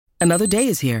Another day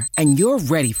is here, and you're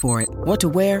ready for it. What to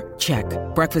wear? Check.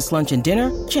 Breakfast, lunch, and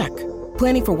dinner? Check.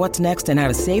 Planning for what's next and how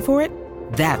to save for it?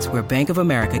 That's where Bank of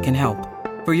America can help.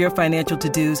 For your financial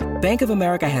to-dos, Bank of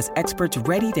America has experts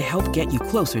ready to help get you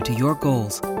closer to your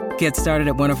goals. Get started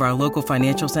at one of our local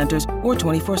financial centers or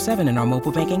 24/7 in our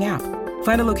mobile banking app.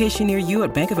 Find a location near you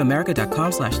at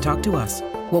bankofamerica.com/talktous.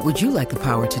 What would you like the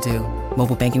power to do?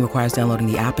 Mobile banking requires downloading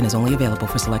the app and is only available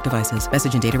for select devices.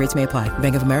 Message and data rates may apply.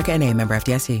 Bank of America N.A., member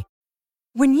FDIC.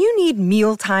 When you need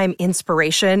mealtime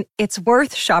inspiration, it's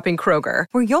worth shopping Kroger,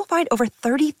 where you'll find over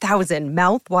 30,000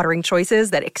 mouth-watering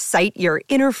choices that excite your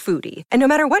inner foodie. And no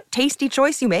matter what tasty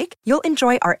choice you make, you'll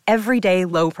enjoy our everyday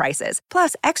low prices,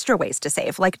 plus extra ways to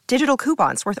save, like digital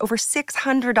coupons worth over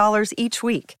 $600 each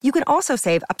week. You can also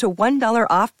save up to $1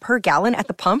 off per gallon at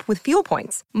the pump with fuel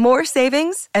points. More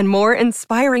savings and more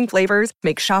inspiring flavors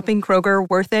make shopping Kroger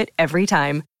worth it every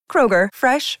time. Kroger,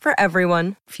 fresh for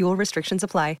everyone. Fuel restrictions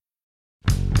apply.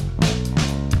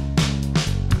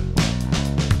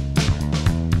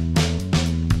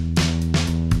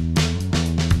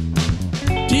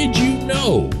 Did you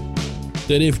know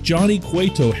that if Johnny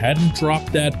Cueto hadn't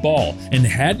dropped that ball and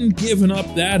hadn't given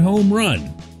up that home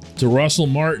run to Russell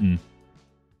Martin,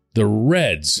 the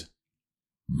Reds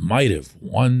might have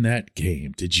won that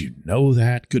game? Did you know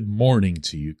that? Good morning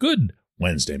to you. Good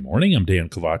Wednesday morning. I'm Dan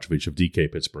Kovacevic of DK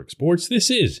Pittsburgh Sports.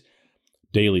 This is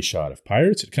Daily Shot of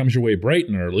Pirates. It comes your way bright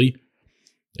and early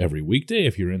every weekday.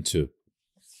 If you're into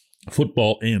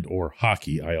football and or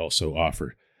hockey, I also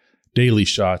offer daily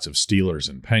shots of Steelers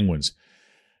and Penguins.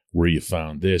 Where you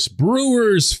found this: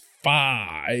 Brewers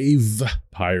 5,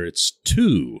 Pirates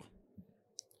 2.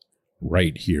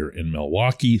 Right here in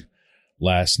Milwaukee.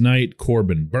 Last night,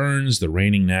 Corbin Burns, the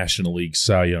reigning National League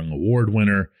Cy Young Award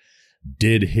winner,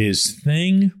 did his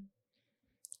thing.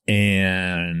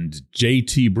 And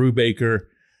JT Brubaker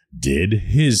did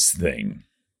his thing.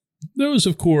 Those,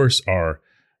 of course, are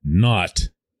not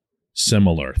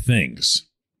similar things.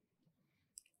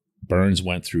 Burns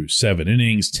went through 7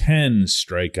 innings, 10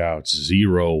 strikeouts,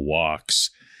 0 walks.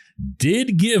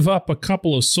 Did give up a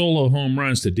couple of solo home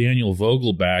runs to Daniel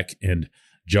Vogelbach and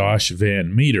Josh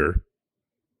Van Meter,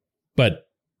 but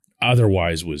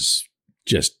otherwise was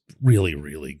just really,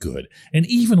 really good. And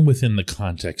even within the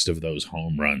context of those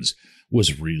home runs,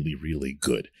 was really, really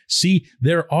good. See,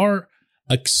 there are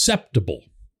acceptable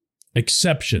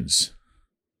exceptions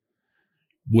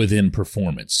within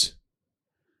performance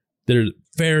that are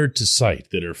fair to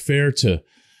cite, that are fair to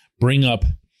bring up,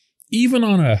 even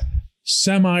on a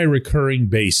semi-recurring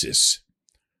basis,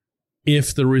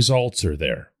 if the results are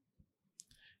there.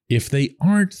 If they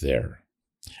aren't there,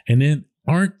 and then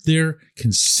aren't there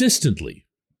consistently,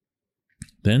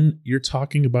 then you're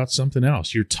talking about something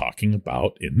else. You're talking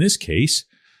about, in this case,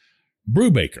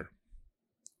 Brubaker.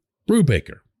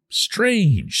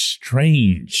 Strange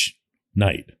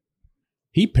night.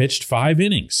 He pitched 5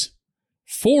 innings.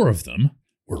 4 of them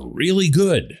were really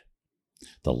good.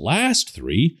 The last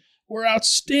 3 were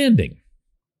outstanding.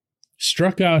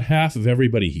 Struck out half of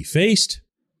everybody he faced,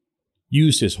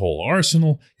 used his whole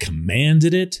arsenal,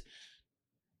 commanded it,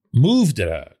 moved at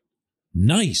a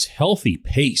nice, healthy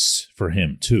pace for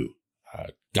him, too.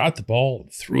 Got the ball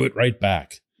and threw it right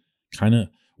back. Kind of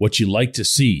what you like to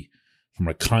see from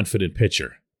a confident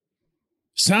pitcher.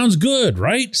 Sounds good,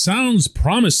 right? Sounds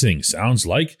promising. Sounds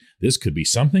like this could be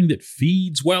something that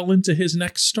feeds well into his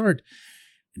next start.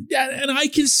 And I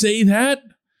can say that.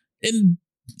 And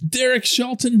Derek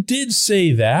Shelton did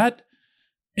say that.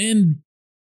 And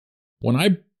when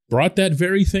I brought that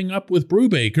very thing up with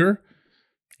Brubaker,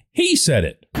 he said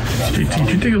it. Did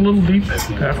you dig a little deep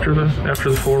after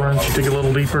the 4 runs? Did you dig a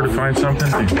little deper to find something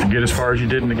to get as far as you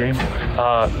did in the game?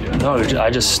 No, I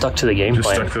just stuck to the game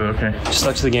plan.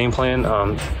 Stuck to the game plan.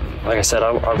 Like I said,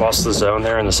 I lost the zone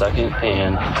there in the second,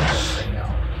 and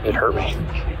it hurt me.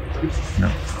 No.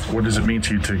 What does it mean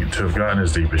to you to have gotten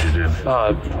as deep as you did?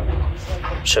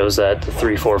 Shows that the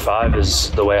 3-4-5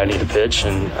 is the way I need to pitch,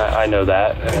 and I know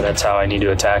that, and that's how I need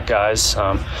to attack guys.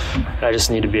 I just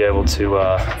need to be able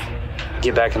to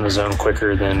get back in the zone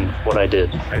quicker than what I did.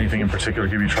 Anything in particular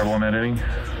give you trouble in that inning?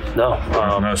 No.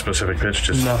 No specific pitch?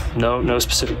 Just No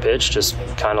specific pitch, just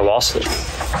kind of lost it.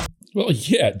 Well,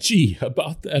 yeah,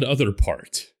 about that other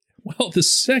part. Well, the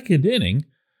second inning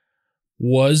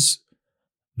was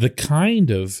the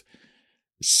kind of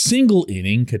single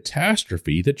inning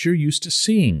catastrophe that you're used to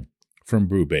seeing from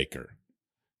Brubaker.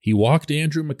 He walked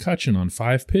Andrew McCutchen on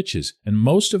 5 pitches, and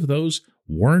most of those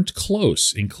weren't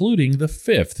close, including the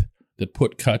 5th that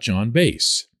put Kutch on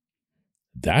base.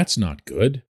 That's not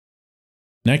good.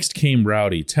 Next came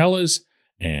Rowdy Tellez,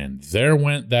 and there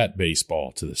went that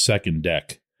baseball to the second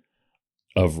deck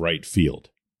of right field.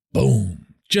 Boom.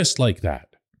 Just like that.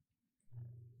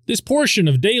 This portion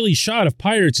of Daily Shot of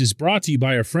Pirates is brought to you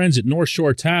by our friends at North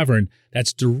Shore Tavern.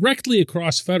 That's directly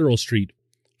across Federal Street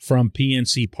from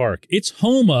PNC Park. It's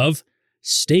home of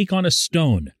Steak on a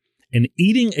Stone, an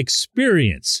eating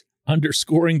experience,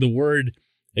 underscoring the word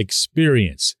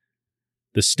experience.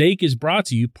 The steak is brought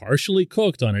to you partially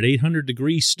cooked on an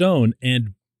 800-degree stone,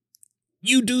 and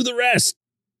you do the rest.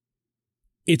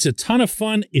 It's a ton of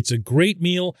fun, it's a great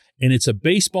meal, and it's a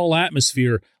baseball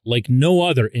atmosphere like no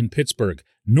other in Pittsburgh.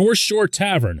 North Shore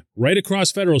Tavern, right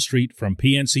across Federal Street from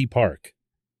PNC Park.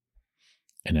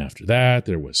 And after that,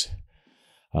 there was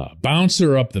a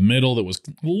bouncer up the middle that was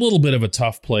a little bit of a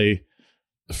tough play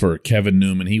for Kevin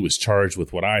Newman. He was charged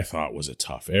with what I thought was a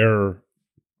tough error.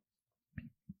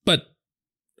 But,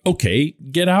 okay,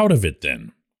 get out of it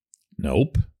then.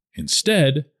 Nope.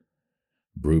 Instead,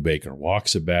 Brubaker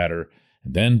walks a batter,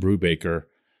 and then Brubaker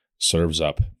serves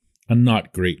up a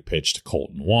not great pitch to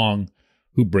Colton Wong,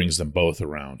 who brings them both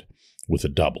around with a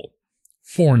double.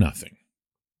 4-0.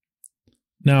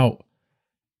 Now,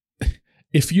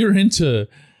 if you're into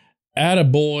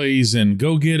attaboys and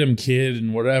go get 'em kid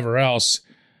and whatever else,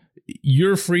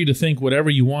 you're free to think whatever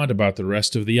you want about the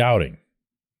rest of the outing.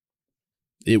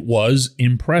 It was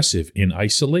impressive in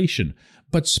isolation,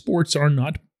 but sports are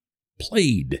not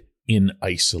played in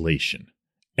isolation.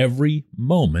 Every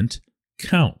moment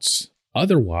counts.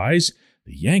 Otherwise,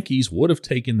 the Yankees would have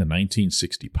taken the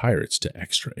 1960 Pirates to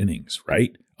extra innings,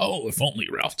 right? Oh, if only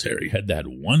Ralph Terry had that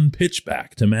one pitch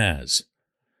back to Maz.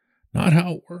 Not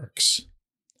how it works.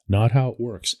 Not how it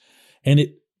works. And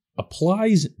it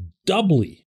applies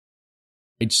doubly,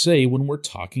 I'd say, when we're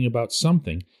talking about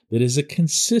something that is a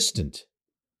consistent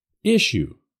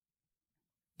issue.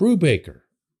 Brubaker,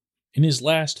 in his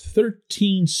last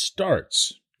 13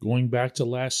 starts, going back to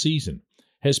last season,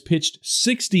 has pitched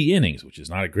 60 innings, which is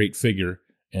not a great figure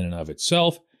in and of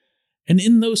itself. And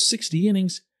in those 60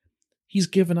 innings, he's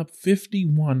given up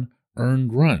 51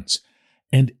 earned runs.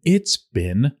 And it's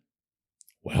been,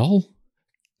 well,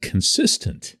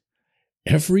 consistent.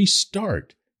 Every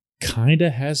start kind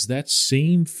of has that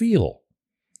same feel.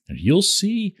 And you'll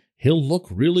see he'll look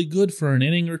really good for an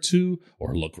inning or two,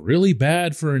 or look really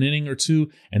bad for an inning or two,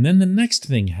 and then the next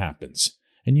thing happens.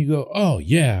 And you go, oh,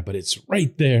 yeah, but it's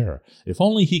right there. If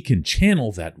only he can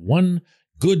channel that one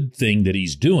good thing that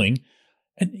he's doing.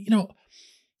 And,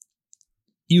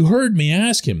 you heard me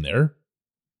ask him there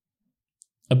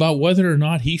about whether or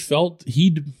not he felt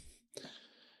he'd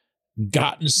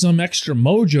gotten some extra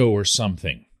mojo or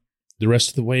something the rest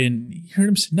of the way. And you heard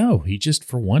him say, no, he just,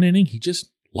 for one inning, he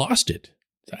just lost it.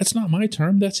 That's not my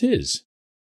term, that's his.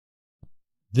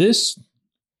 This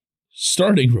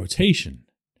starting rotation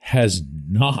has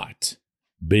not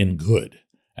been good,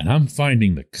 and I'm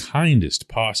finding the kindest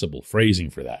possible phrasing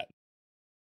for that.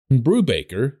 And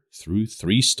Brubaker, through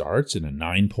 3 starts and a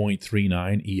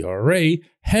 9.39 ERA,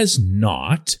 has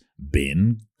not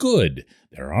been good.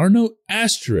 There are no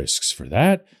asterisks for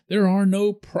that. There are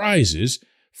no prizes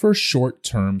for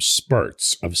short-term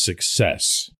spurts of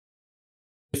success.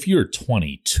 If you're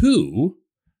 22,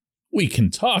 we can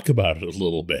talk about it a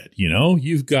little bit.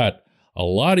 You've got a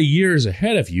lot of years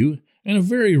ahead of you and a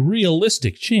very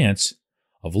realistic chance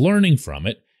of learning from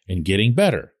it and getting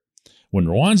better. When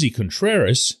Roansy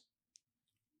Contreras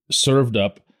served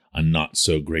up a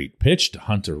not-so-great pitch to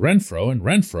Hunter Renfroe, and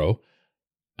Renfroe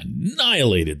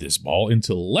annihilated this ball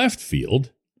into left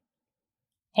field,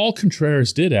 all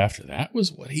Contreras did after that was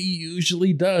what he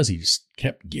usually does. He just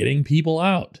kept getting people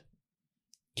out,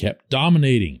 kept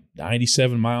dominating.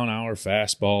 97-mile-an-hour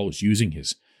fastball, was using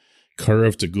his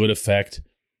curve to good effect.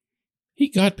 He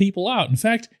got people out. In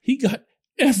fact, he got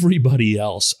everybody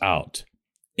else out.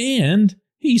 And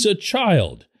he's a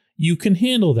child. You can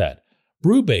handle that.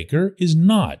 Brubaker is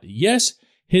not. Yes,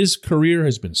 his career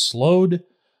has been slowed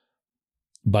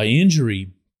by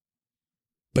injury,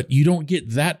 but you don't get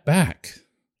that back.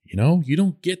 You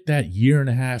don't get that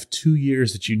 1.5, 2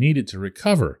 years that you needed to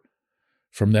recover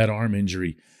from that arm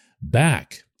injury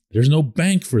back. There's no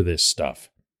bank for this stuff.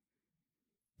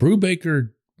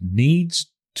 Brubaker needs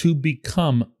to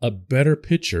become a better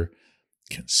pitcher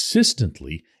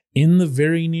consistently in the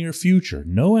very near future.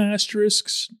 No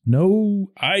asterisks,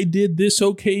 no I did this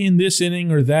okay in this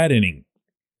inning or that inning.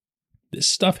 This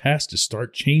stuff has to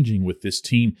start changing with this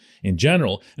team in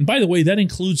general. And by the way, that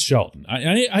includes Shelton.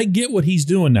 I get what he's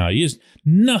doing now. He has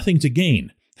nothing to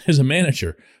gain as a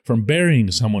manager from burying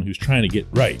someone who's trying to get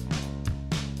right.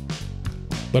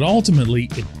 But ultimately,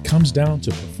 it comes down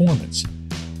to performance.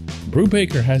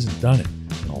 Brubaker hasn't done it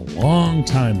in a long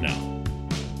time now.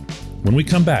 When we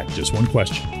come back, just one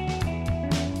question.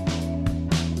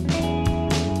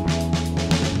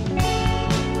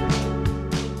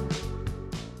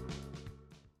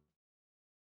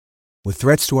 With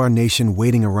threats to our nation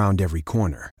waiting around every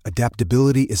corner,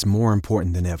 adaptability is more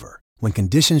important than ever. When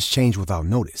conditions change without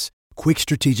notice, quick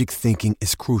strategic thinking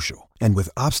is crucial. And with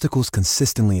obstacles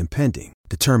consistently impending,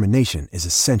 determination is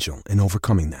essential in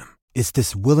overcoming them. It's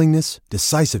this willingness,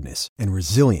 decisiveness, and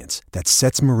resilience that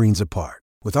sets Marines apart.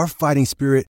 With our fighting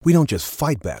spirit, we don't just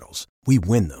fight battles, we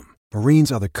win them.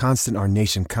 Marines are the constant our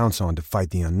nation counts on to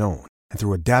fight the unknown. And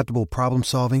through adaptable problem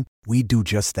solving, we do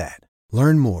just that.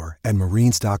 Learn more at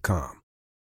marines.com.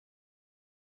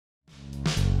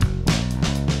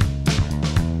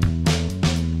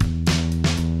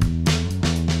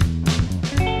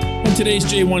 And today's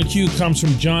J1Q comes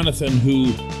from Jonathan,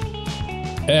 who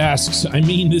asks,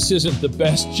 this isn't the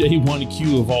best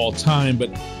J1Q of all time,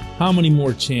 but how many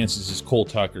more chances is Cole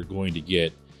Tucker going to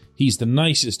get? He's the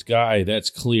nicest guy, that's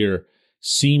clear.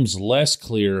 Seems less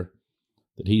clear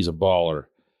that he's a baller.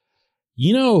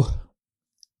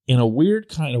 In a weird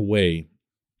kind of way,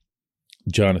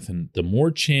 Jonathan, the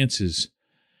more chances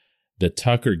that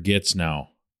Tucker gets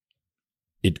now,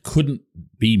 it couldn't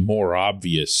be more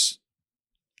obvious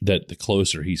that the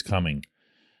closer he's coming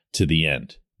to the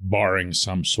end, barring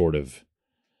some sort of,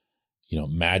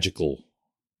 magical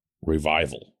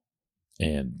revival.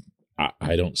 And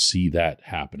I don't see that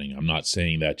happening. I'm not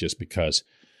saying that just because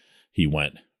he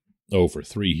went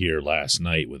 0-for-3 here last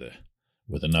night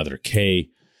with another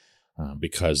K,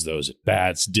 because those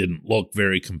at-bats didn't look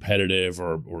very competitive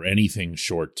or anything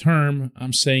short-term.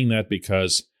 I'm saying that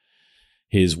because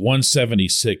his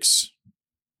 176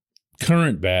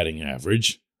 current batting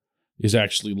average is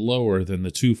actually lower than the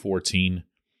 214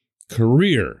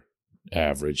 career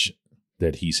average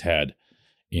that he's had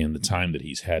in the time that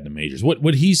he's had in the majors.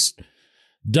 What he's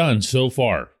done so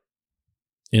far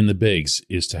in the bigs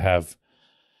is to have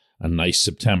a nice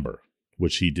September,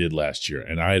 which he did last year.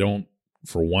 And I don't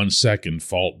for 1 second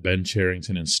fault Ben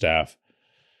Cherington and staff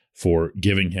for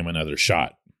giving him another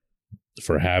shot,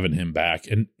 for having him back,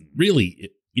 and really,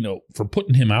 for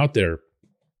putting him out there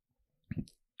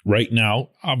right now,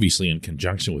 obviously in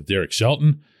conjunction with Derek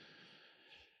Shelton,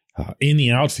 in the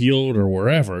outfield or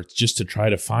wherever, just to try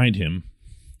to find him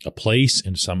a place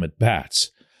and some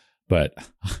at-bats. But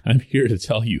I'm here to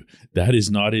tell you that is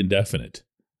not indefinite,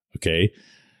 okay?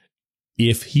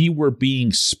 If he were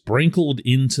being sprinkled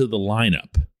into the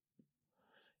lineup,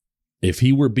 if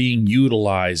he were being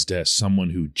utilized as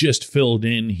someone who just filled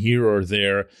in here or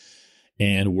there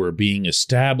and were being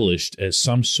established as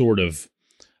some sort of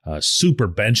super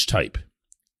bench type,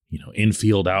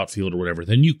 infield, outfield, or whatever,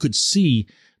 then you could see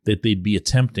that they'd be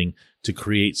attempting to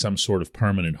create some sort of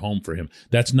permanent home for him.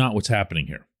 That's not what's happening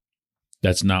here.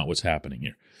 That's not what's happening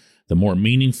here. The more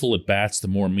meaningful at-bats, the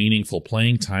more meaningful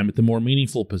playing time at the more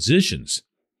meaningful positions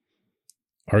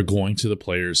are going to the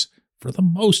players for the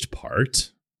most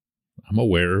part. I'm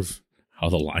aware of how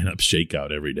the lineups shake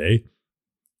out every day.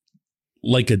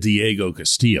 Like a Diego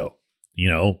Castillo,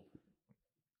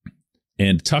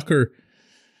 And Tucker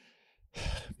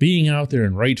being out there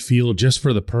in right field just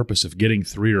for the purpose of getting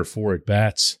 3 or 4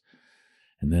 at-bats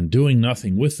and then doing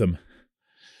nothing with them,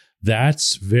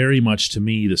 that's very much to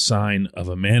me the sign of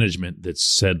a management that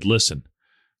said, listen,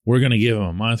 we're going to give him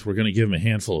a month, we're going to give him a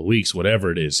handful of weeks,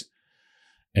 whatever it is,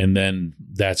 and then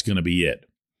that's going to be it.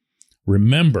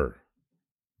 Remember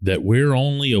that we're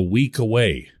only a week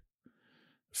away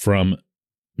from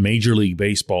Major League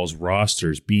Baseball's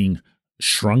rosters being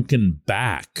shrunken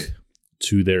back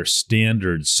to their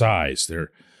standard size.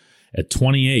 They're at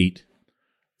 28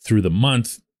 through the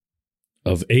month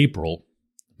of April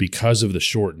because of the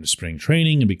shortened spring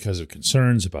training and because of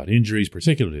concerns about injuries,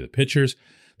 particularly the pitchers.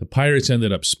 The Pirates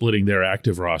ended up splitting their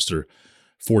active roster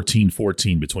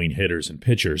 14-14 between hitters and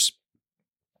pitchers.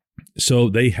 So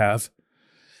they have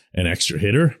an extra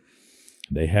hitter.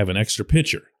 They have an extra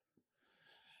pitcher.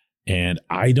 And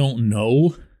I don't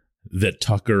know that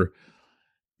Tucker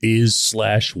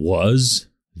is/was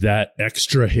that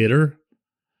extra hitter,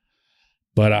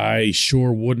 but I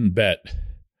sure wouldn't bet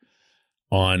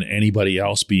on anybody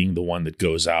else being the one that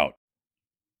goes out.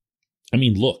 I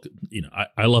mean, look,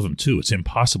 I love him too. It's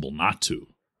impossible not to.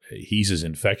 He's as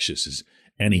infectious as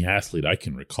any athlete I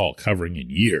can recall covering in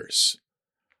years.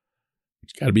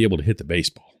 You got to be able to hit the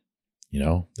baseball.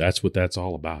 That's what that's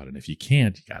all about. And if you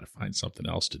can't, you got to find something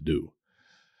else to do.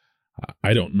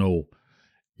 I don't know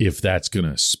if that's going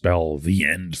to spell the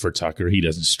end for Tucker. He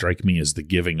doesn't strike me as the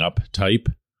giving up type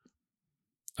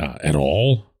at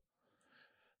all.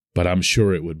 But I'm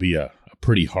sure it would be a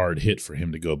pretty hard hit for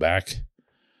him to go back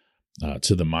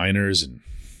to the minors, and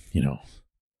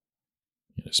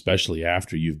especially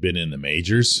after you've been in the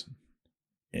majors.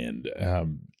 And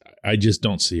I just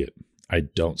don't see it. I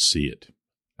don't see it.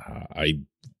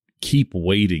 keep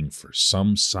waiting for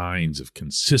some signs of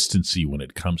consistency when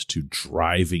it comes to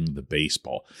driving the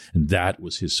baseball. And that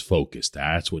was his focus.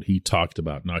 That's what he talked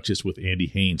about, not just with Andy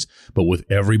Haynes, but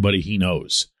with everybody he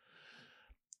knows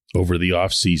over the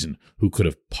offseason who could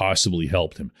have possibly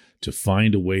helped him to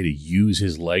find a way to use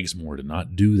his legs more, to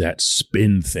not do that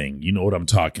spin thing. You know what I'm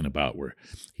talking about, where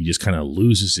he just kind of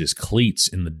loses his cleats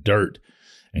in the dirt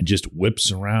and just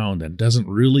whips around and doesn't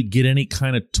really get any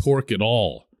kind of torque at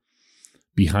all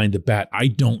behind the bat. I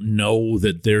don't know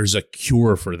that there's a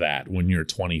cure for that when you're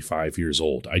 25 years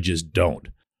old. I just don't.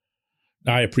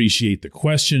 I appreciate the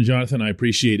question, Jonathan. I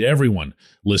appreciate everyone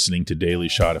listening to Daily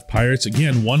Shot of Pirates.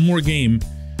 Again, one more game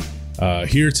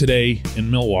here today in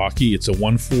Milwaukee. It's a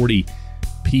 1:40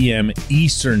 p.m.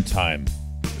 Eastern time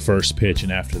first pitch,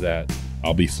 and after that,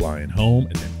 I'll be flying home.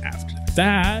 And then after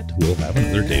that, we'll have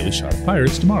another Daily Shot of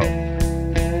Pirates tomorrow.